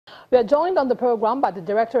We are joined on the program by the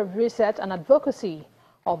Director of Research and Advocacy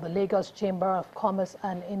of the Lagos Chamber of Commerce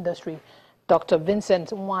and Industry, Dr.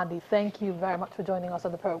 Vincent Nwadi. Thank you very much for joining us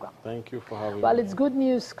on the program. Thank you for having me. Well, it's good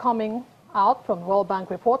news coming out from World Bank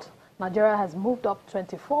report. Nigeria has moved up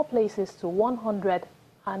 24 places to the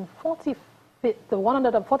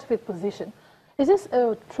 145th position. Is this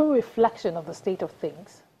a true reflection of the state of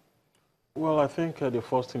things? Well, I think the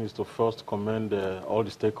first thing is to first commend all the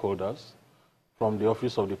stakeholders, from the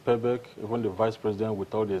office of the PEBEC, even the Vice President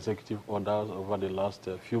with all the executive orders over the last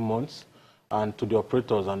few months, and to the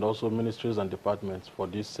operators and also ministries and departments for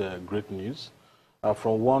this great news.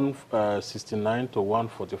 From 169 to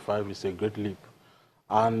 145 is a great leap.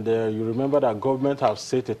 And you remember that government have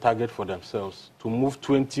set a target for themselves to move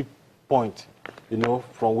 20 points,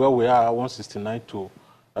 from where we are, 169 to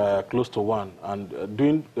close to 1. And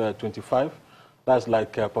doing 25, that's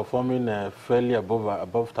like performing fairly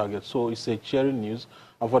above target. So it's a cheering news.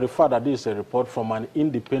 And for the fact that this is a report from an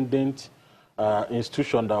independent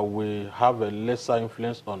institution that we have a lesser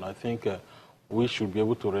influence on, I think we should be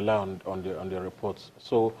able to rely on the reports.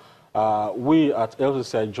 So we at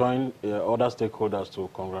LCCI join other stakeholders to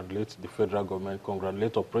congratulate the federal government,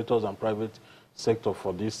 congratulate operators and private sector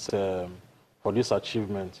for this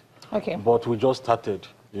achievement. Okay. But we just started.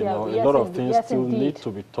 A lot of things still need to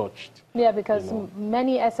be touched. Yeah, because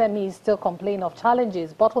many SMEs still complain of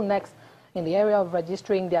challenges, bottlenecks in the area of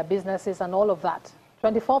registering their businesses and all of that.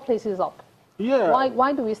 24 places up. Yeah.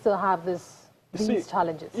 Why do we still have these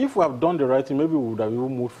challenges? If we have done the right thing, maybe we would have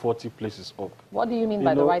even moved 40 places up. What do you mean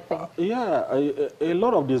by the right thing? A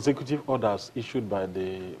lot of the executive orders issued by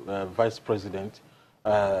the Vice President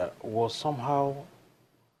was somehow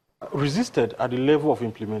resisted at the level of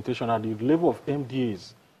implementation, at the level of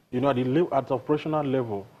MDAs, at the operational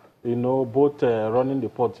level, both running the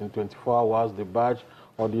port in 24 hours, the badge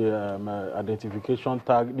or the identification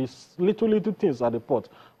tag, these little things at the port.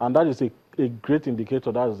 And that is a great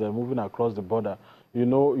indicator that is moving across the border.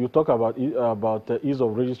 You talk about the ease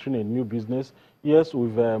of registering a new business. Yes,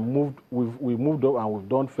 we've moved up and we've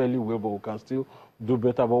done fairly well, but we can still do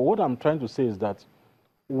better. But what I'm trying to say is that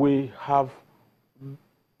we have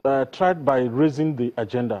tried by raising the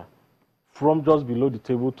agenda from just below the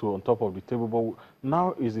table to on top of the table. But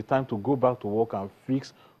now is the time to go back to work and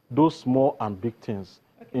fix those small and big things.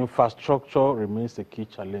 Okay. Infrastructure remains a key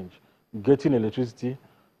challenge. Getting electricity,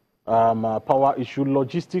 power issue,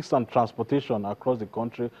 logistics and transportation across the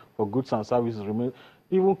country for goods and services remain.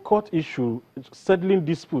 Even court issue, settling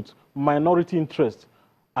disputes, minority interest,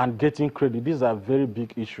 and getting credit. These are very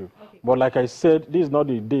big issues. Okay. But like I said, this is not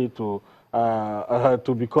the day to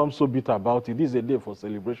become so bitter about it. This is a day for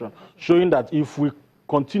celebration, showing that if we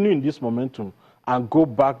continue in this momentum and go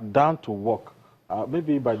back down to work,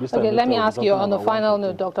 maybe by this time... Okay, let me ask you on the final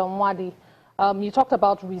note, Dr. Nwadi. You talked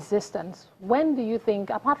about resistance. When do you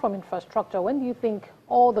think, apart from infrastructure, when do you think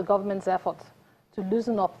all the government's efforts to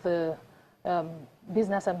loosen up the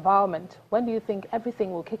business environment, when do you think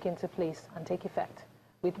everything will kick into place and take effect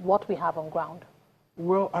with what we have on ground?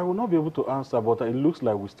 Well, I will not be able to answer, but it looks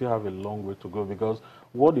like we still have a long way to go, because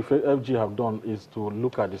what the FG have done is to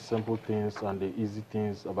look at the simple things and the easy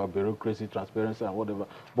things about bureaucracy, transparency, and whatever.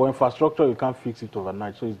 But infrastructure, you can't fix it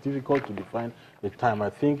overnight, so it's difficult to define a time. I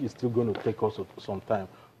think it's still going to take us some time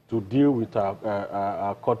to deal with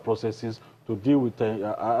our court processes, to deal with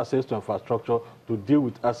access to infrastructure, to deal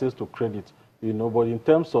with access to credit. But in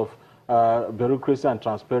terms of bureaucracy and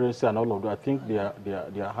transparency and all of that, I think they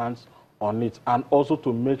are hands on it, and also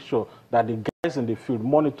to make sure that the guys in the field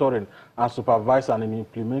monitoring and supervising and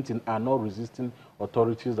implementing are not resisting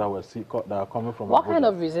authorities that are coming from. What kind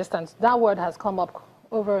of resistance? That word has come up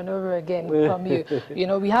over and over again from you.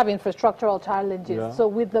 We have infrastructural challenges. Yeah. So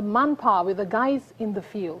with the manpower, with the guys in the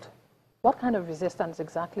field, what kind of resistance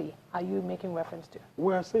exactly are you making reference to?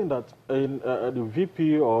 We are saying that the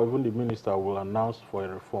VP or even the minister will announce for a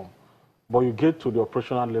reform, but you get to the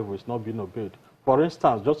operational level, it's not being obeyed. For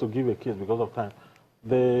instance, just to give a case because of time,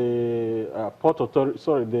 the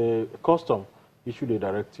the custom issued a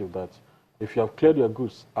directive that if you have cleared your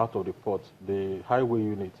goods out of the port, the highway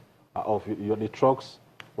unit of the trucks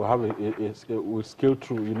will have will scale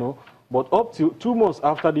through, But up to 2 months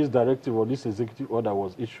after this directive or this executive order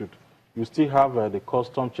was issued, you still have the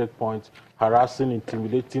custom checkpoints harassing,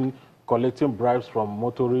 intimidating, collecting bribes from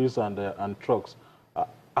motorists and trucks.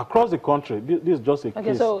 Across the country, this is just a case.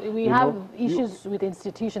 Okay, so we have issues with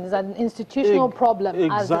institutions. It's an institutional problem,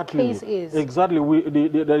 as the case is. Exactly.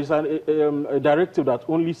 There is a directive that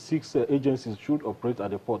only 6 agencies should operate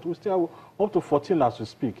at the port. We still have up to 14 as we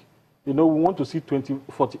speak. We want to see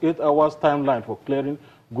 48 hours timeline for clearing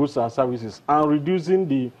goods and services and reducing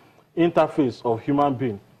the interface of human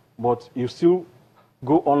being but you still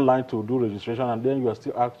go online to do registration, and then you are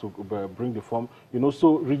still asked to bring the form.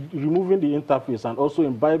 So removing the interface and also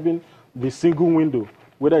imbibing the single window,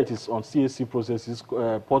 whether it is on CAC processes,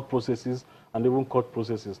 port processes, and even court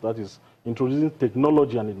processes. That is introducing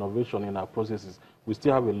technology and innovation in our processes. We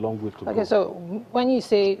still have a long way to go. Okay, so when you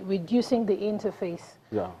say reducing the interface,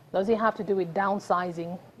 does it have to do with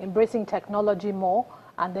downsizing, embracing technology more,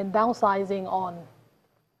 and then downsizing on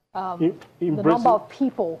the number of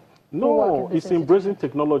people? No, it's embracing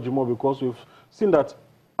technology more, because we've seen that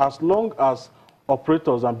as long as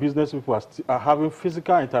operators and business people are having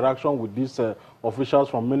physical interaction with these officials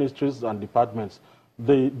from ministries and departments,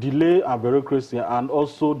 the delay and bureaucracy and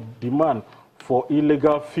also demand for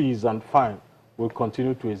illegal fees and fine will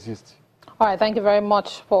continue to exist. All right, thank you very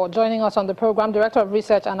much for joining us on the program. Director of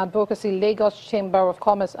Research and Advocacy, Lagos Chamber of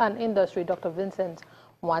Commerce and Industry, Dr. Vincent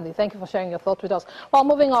Nwadi. Thank you for sharing your thoughts with us. Well,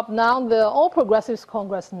 moving up now, the All Progressives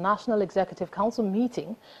Congress National Executive Council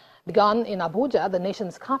meeting began in Abuja, the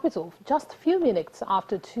nation's capital, just a few minutes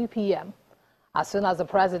after 2 p.m. As soon as the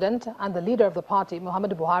president and the leader of the party,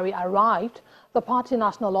 Muhammadu Buhari, arrived the party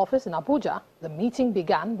national office in Abuja, the meeting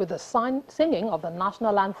began with the singing of the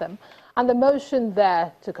national anthem, and the motion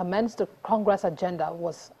there to commence the Congress agenda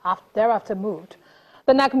was thereafter moved.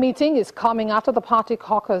 The NEC meeting is coming after the party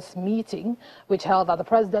caucus meeting, which held at the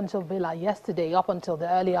presidential villa yesterday up until the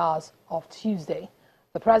early hours of Tuesday.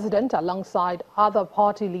 The president, alongside other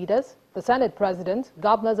party leaders, the Senate president,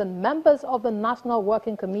 governors, and members of the National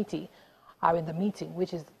Working Committee are in the meeting,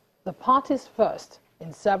 which is the party's first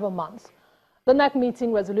in several months. The NEC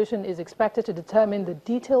meeting resolution is expected to determine the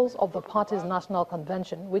details of the party's national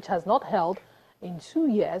convention, which has not held in 2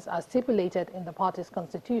 years as stipulated in the party's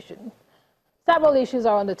constitution. Several issues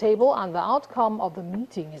are on the table, and the outcome of the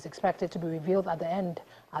meeting is expected to be revealed at the end,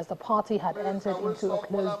 as the party had entered into a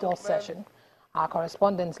closed-door session. Our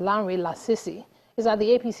correspondent, Lanre Lasisi, is at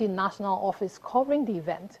the APC National Office covering the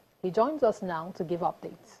event. He joins us now to give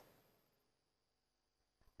updates.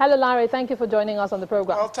 Hello, Larry. Thank you for joining us on the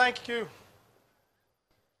program. Well, thank you.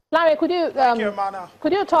 Larry, could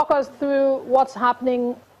you talk us through what's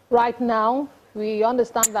happening right now? We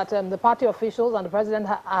understand that the party officials and the president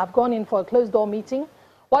have gone in for a closed-door meeting.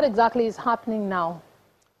 What exactly is happening now?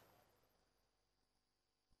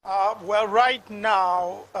 Well, right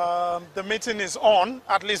now, the meeting is on.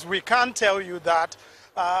 At least we can tell you that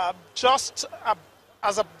the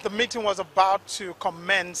meeting was about to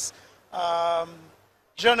commence,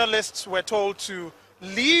 journalists were told to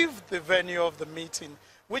leave the venue of the meeting,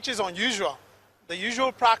 which is unusual. The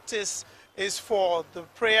usual practice is for the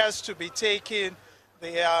prayers to be taken,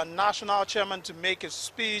 the national chairman to make a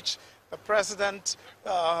speech, the president,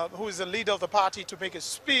 who is the leader of the party, to make a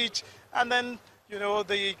speech, and then,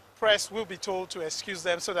 the press will be told to excuse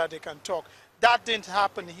them so that they can talk. That didn't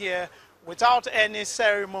happen here. Without any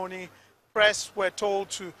ceremony, press were told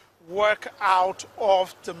to work out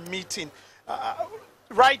of the meeting.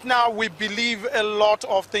 Right now, we believe a lot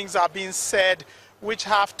of things are being said which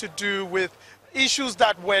have to do with issues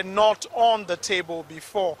that were not on the table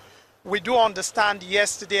before. We do understand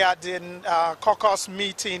yesterday at the caucus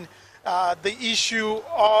meeting, the issue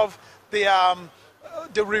of the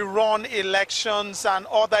rerun elections and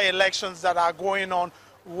other elections that are going on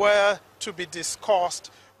were to be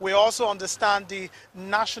discussed. We also understand the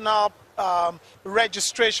national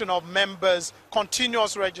registration of members,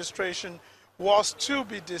 continuous registration, was to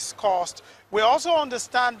be discussed. We also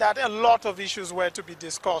understand that a lot of issues were to be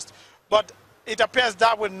discussed, but it appears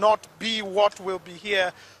that will not be what will be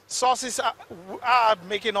here. Sources are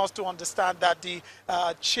making us to understand that the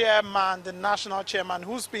chairman, the national chairman,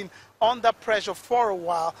 who's been under pressure for a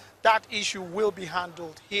while, that issue will be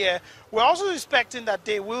handled here. We're also expecting that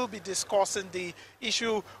they will be discussing the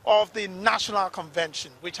issue of the national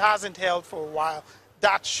convention, which hasn't held for a while.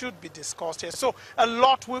 That should be discussed here. So a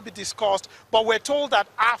lot will be discussed, but we're told that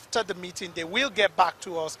after the meeting, they will get back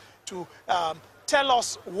to us to tell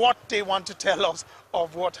us what they want to tell us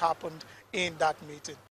of what happened in that meeting.